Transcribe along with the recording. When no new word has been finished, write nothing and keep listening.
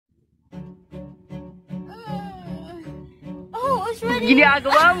it's ready.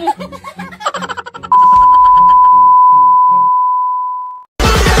 Ginagawa mo.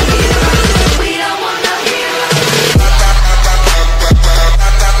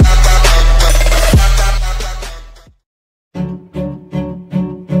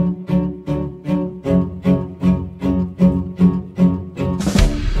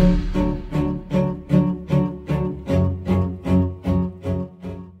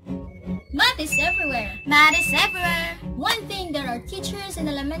 Math is everywhere. One thing, there are teachers in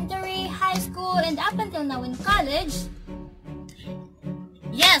elementary, high school, and up until now in college.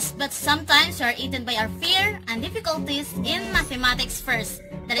 Yes, but sometimes we are eaten by our fear and difficulties in mathematics first.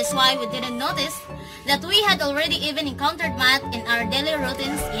 That is why we didn't notice that we had already even encountered math in our daily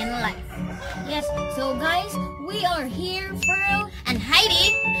routines in life. Yes, so guys, we are here, Ferl and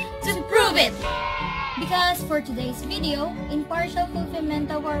Heidi, to prove it. Because for today's video, in partial fulfillment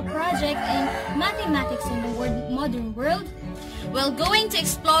of our project in mathematics in the modern world, we're going to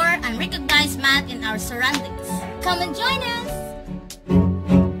explore and recognize math in our surroundings. Come and join us!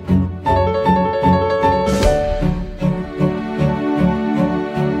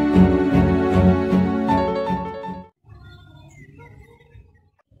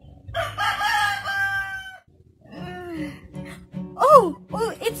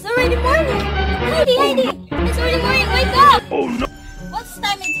 Oh, it's already morning! Heidi, it's already morning, wake up! Oh no! What's the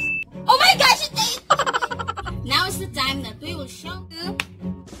time is it? Oh my gosh, it's 8! Now is the time that we will show you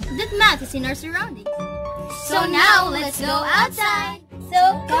that math is in our surroundings. So now, let's go outside! So,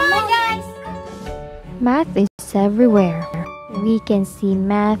 come on guys! Math is everywhere. We can see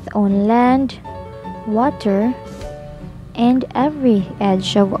math on land, water, and every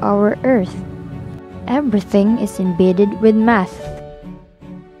edge of our earth. Everything is embedded with math.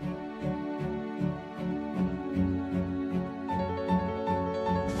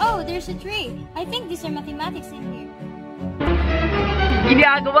 Oh, there's a tree. I think these are mathematics in here.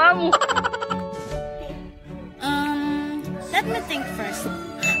 Ginagawa mo. Let me think first.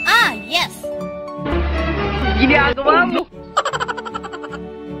 Ah, yes. Ginagawa mo.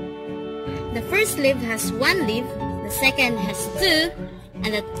 The first leaf has 1 leaf, the second has 2,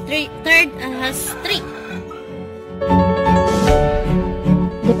 and the third has 3.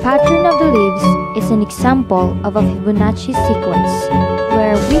 The pattern of the leaves is an example of a Fibonacci sequence,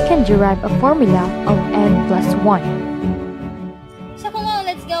 where we can derive a formula of n plus 1. So come on,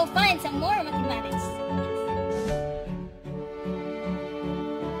 let's go find some more mathematics.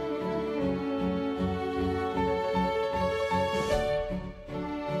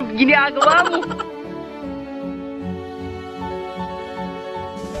 Ginagawa mo.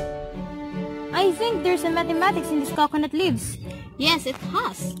 I think there's a mathematics in these coconut leaves. Yes, it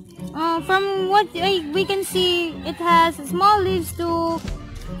has. From what we can see, it has small leaves to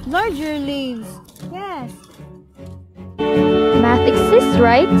larger leaves. Yes. Math exists,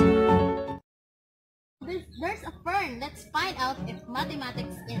 right? There's a fern. Let's find out if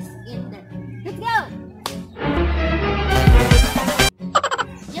mathematics is in there. Let's go!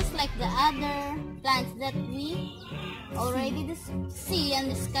 Just like the other plants that we already see and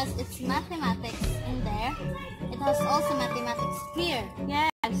discuss its mathematics in there, it has also mathematics here. Yes.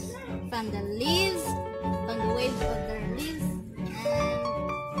 From the leaves, from the waves of their leaves,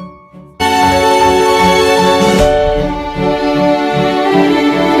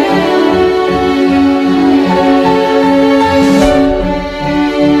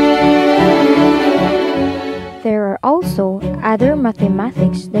 There are also other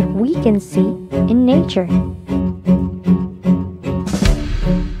mathematics that we can see in nature.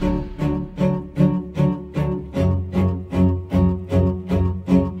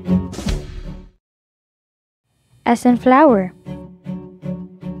 As in flower.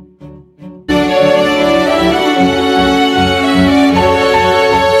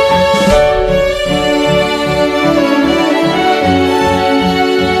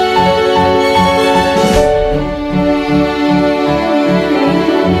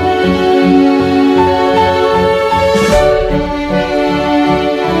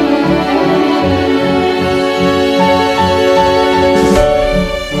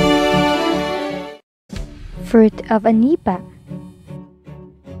 Fruit of a nipa.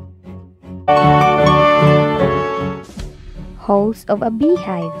 Holes of a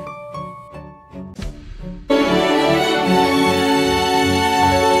beehive.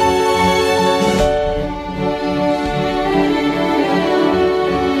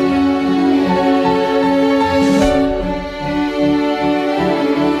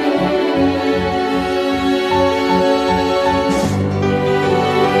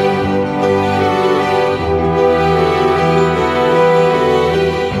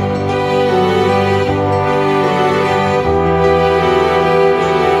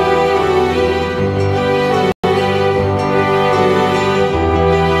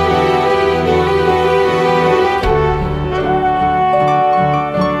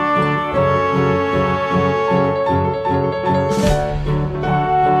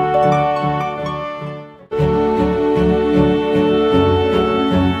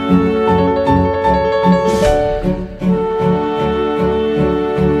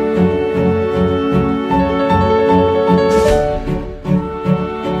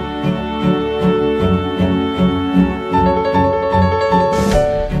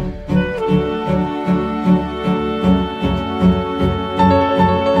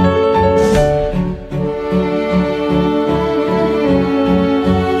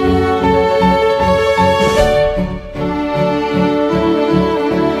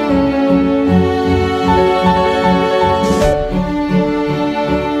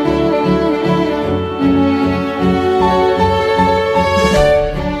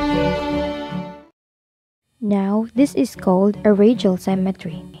 This is called a radial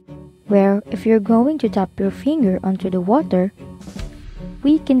symmetry, where if you're going to tap your finger onto the water,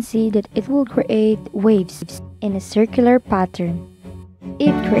 we can see that it will create waves in a circular pattern.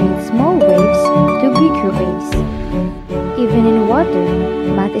 It creates small waves to bigger waves. Even in water,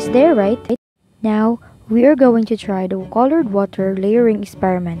 math is there, right? Now, we are going to try the colored water layering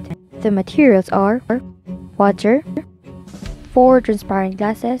experiment. The materials are water, 4 transparent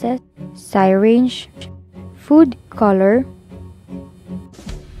glasses, syringe, food color,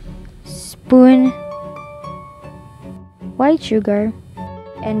 spoon, white sugar,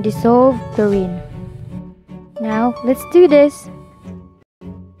 and dissolved chlorine. Now, let's do this.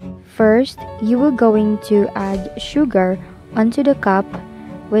 First, you will going to add sugar onto the cup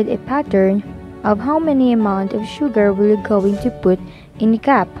with a pattern of how many amount of sugar will you going to put in the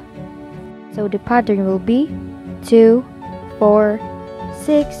cup. So the pattern will be 2, 4,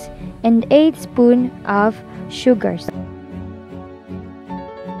 6, and 8 spoons of sugars.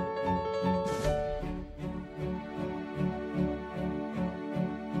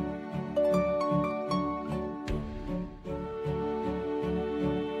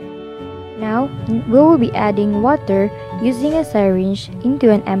 Now, we will be adding water using a syringe into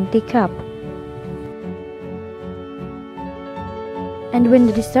an empty cup. And when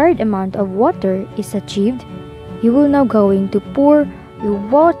the desired amount of water is achieved, you will now going to pour the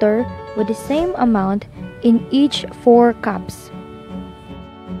water with the same amount in each 4 cups.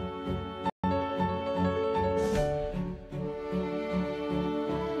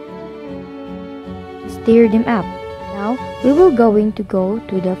 Stir them up. Now, we will going to go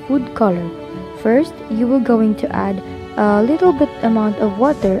to the food color. First, you will going to add a little bit amount of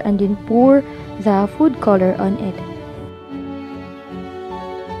water and then pour the food color on it.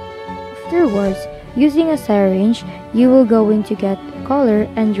 Afterwards, using a syringe, you will going to get color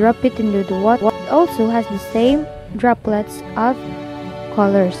and drop it into the water. It also has the same droplets of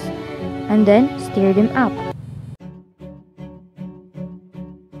colors, and then stir them up.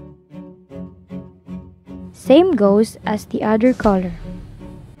 Same goes as the other color.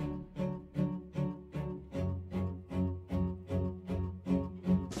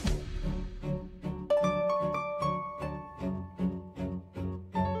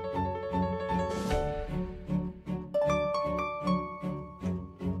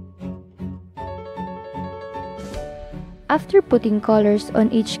 After putting colors on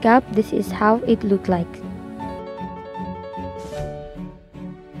each cup, this is how it looked like.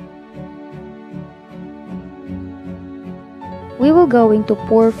 We will going to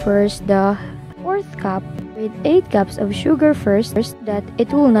pour first the 4th cup with 8 cups of sugar first, that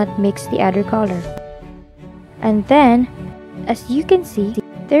it will not mix the other color. And then, as you can see,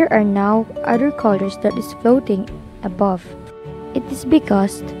 there are now other colors that is floating above. It is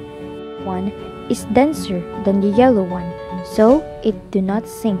because one is denser than the yellow one, so it do not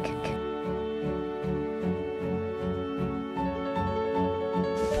sink.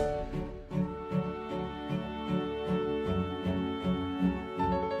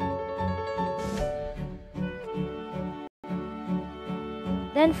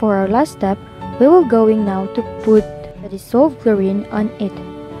 Then for our last step, we will going now to put the dissolved chlorine on it.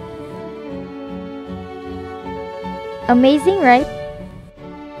 Amazing, right?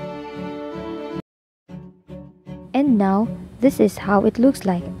 And now, this is how it looks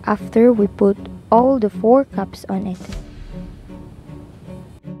like after we put all the 4 cups on it.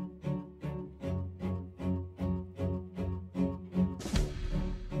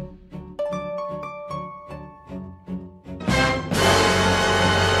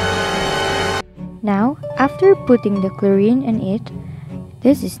 Now, after putting the chlorine in it,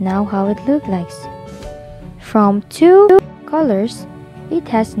 this is now how it looks like. From 2 colors, it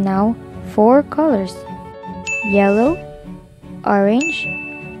has now 4 colors. Yellow, orange,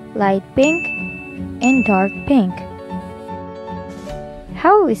 light pink, and dark pink.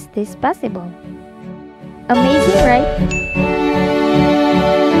 How is this possible? Amazing, right?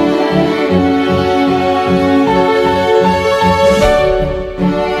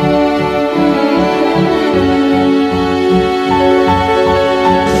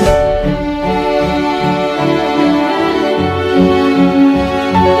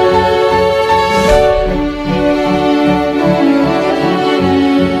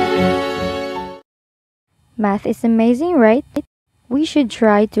 Math is amazing, right? We should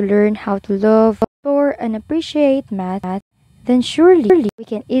try to learn how to love, store, and appreciate math. Then surely we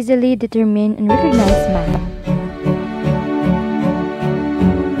can easily determine and recognize math.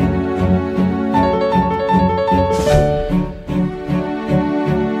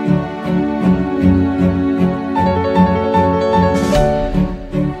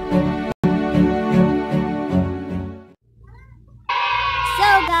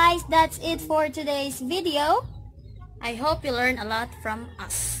 that's it for today's video. I hope you learn a lot from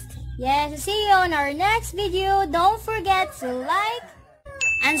us. Yes, see you on our next video. Don't forget to like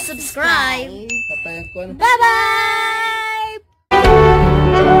and subscribe. Bye-bye!